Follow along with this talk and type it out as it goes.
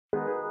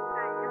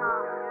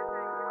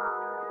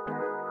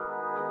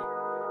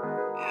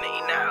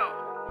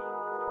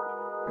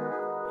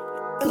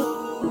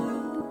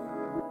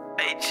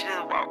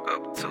walk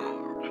up to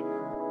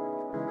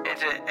her and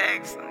just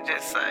ask and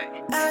just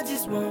say, I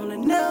just wanna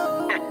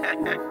know.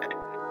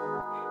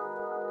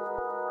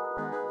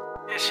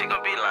 And she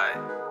gonna be like,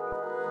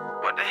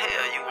 what the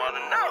hell you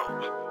wanna know?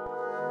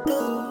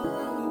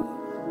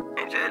 Ooh.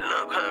 And just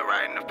look her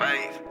right in the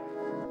face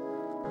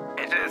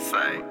and just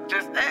say,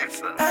 just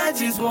ask her. I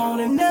just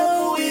wanna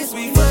know, is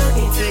we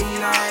fucking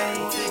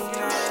tonight?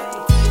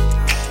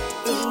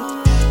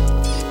 Ooh.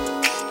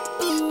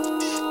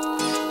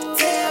 Ooh.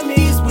 Tell me,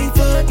 is we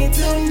fucking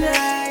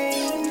tonight?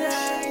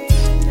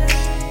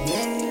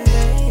 Yeah.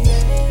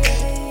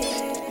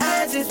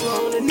 I just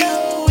wanna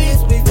know,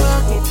 is we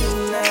fucking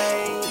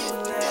tonight?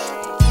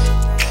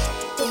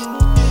 Ooh.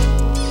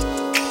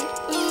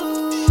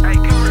 Hey,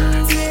 come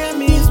here. Tell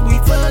me, is we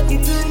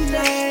fucking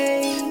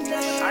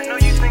tonight? I know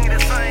you thinking the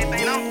same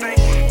thing I'm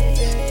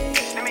thinking.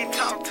 Let me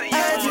talk to you I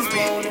for a just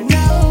wanna minute.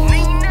 know.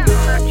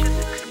 Purchase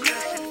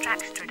exclusive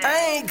tracks today. I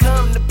ain't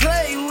come to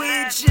play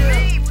with you.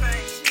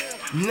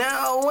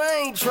 No, I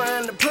ain't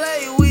trying to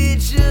play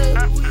with you.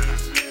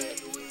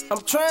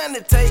 I'm trying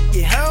to take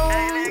you home.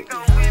 Hey, let go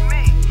with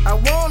me. I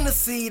wanna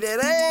see that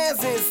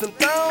ass and some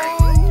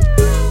thongs.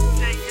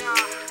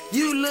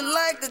 You look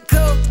like a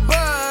Coke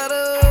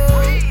bottle.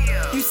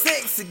 You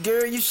sexy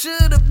girl, you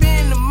should've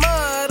been the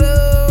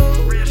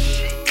model. Real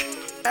shit.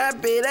 I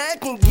bet I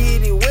can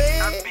get it I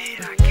wet.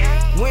 bet I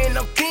can. When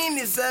I'm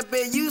finished, I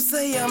bet you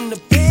say I'm the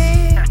best.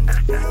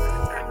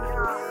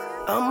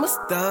 I'ma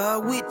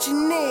start with your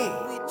neck,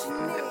 Then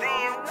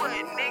what,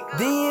 nigga?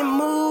 then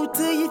move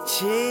to your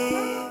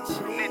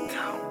chest. Then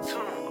talk to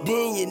him.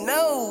 Then you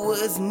know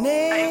what's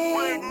Hey,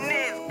 what next.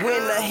 next?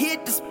 When I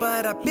hit the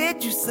spot, I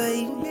bet you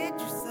say.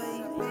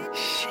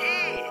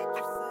 Shit.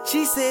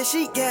 She said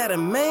she got a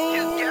You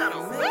man. got a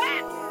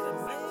what?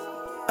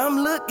 I'm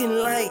looking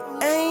like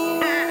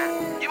ain't.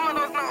 You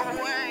must know who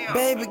I am.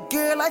 Baby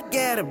girl, I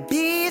got a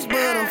bitch,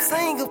 but I'm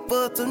single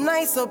for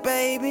tonight, so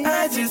baby,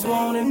 I just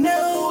wanna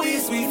know,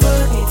 is we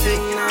fucking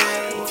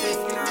tonight?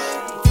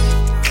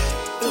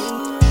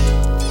 Ooh.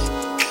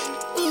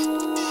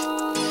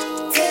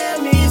 Ooh.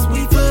 Tell me, is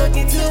we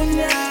fucking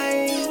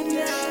tonight?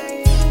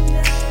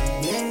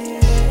 Yeah.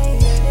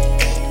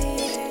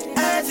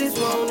 I just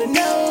wanna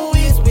know,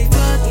 is we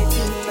fucking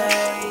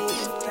tonight?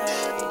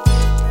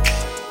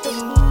 Ooh.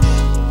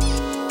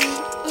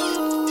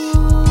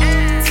 Ooh.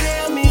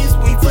 Tell me, is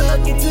we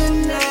fucking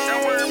tonight?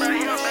 Don't worry about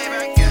him, baby, I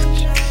got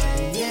you.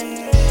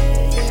 Yeah.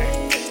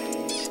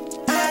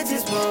 I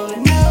just wanna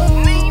know.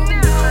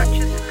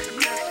 Purchase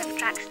exclusive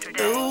tracks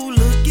today. Ooh,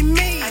 look at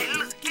me. Hey,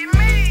 look at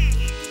me.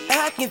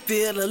 I can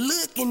feel her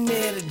looking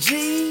at a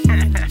G.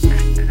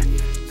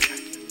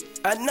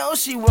 I know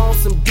she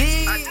wants some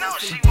dick, I know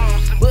she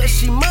wants some but dick.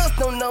 she must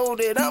don't know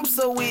that I'm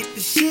so with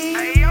the shit.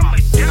 Hey, I'm a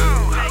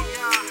dog.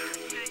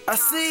 I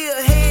see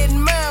her heading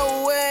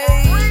my way.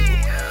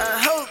 I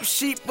hope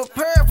she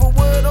prepared for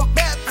what I'm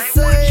about to Hey,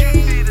 what you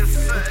say. need to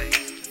say?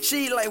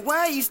 She like,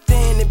 why you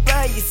standing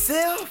by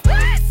yourself?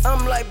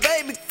 I'm like,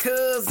 baby,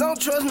 cause I don't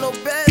trust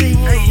nobody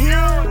in No, here.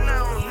 no,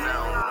 no.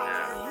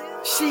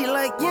 She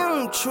like, you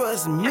don't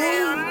trust me.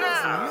 Hell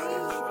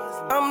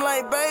no. I'm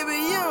like, baby,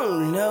 you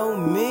don't know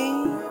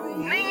me.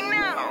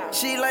 Nino.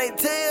 She like,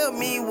 tell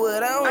me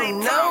what I Hey, don't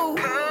know. talk,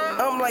 cuz.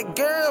 I'm like,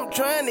 girl, I'm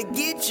trying to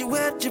get you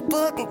out your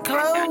fucking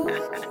clothes.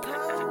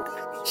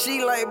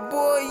 She like,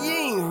 boy, you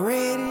ain't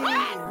ready.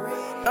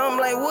 I'm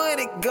like, what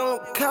it gon'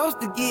 cost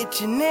to get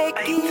you Hey,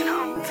 naked?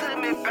 talk to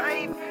me,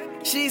 baby.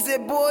 She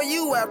said, boy,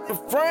 you out the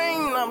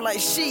frame. I'm like,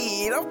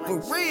 shit, I'm for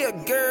real,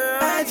 girl.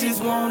 I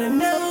just wanna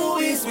know,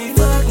 is we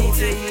fucking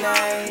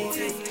tonight?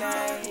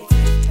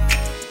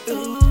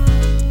 Ooh.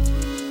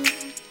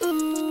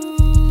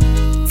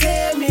 Ooh.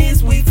 Tell me,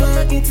 is we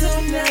fucking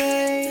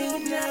tonight?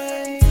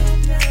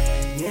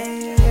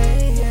 Yeah.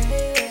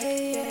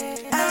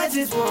 I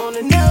just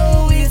wanna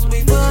know, is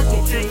we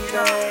fucking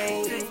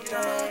tonight?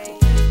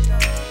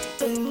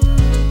 Ooh.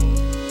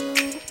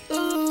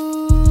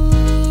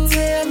 Ooh.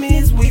 Tell me,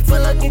 is we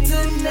fucking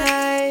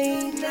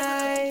tonight?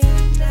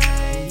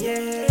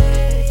 Yeah.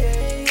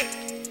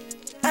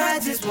 I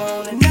just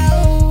wanna know.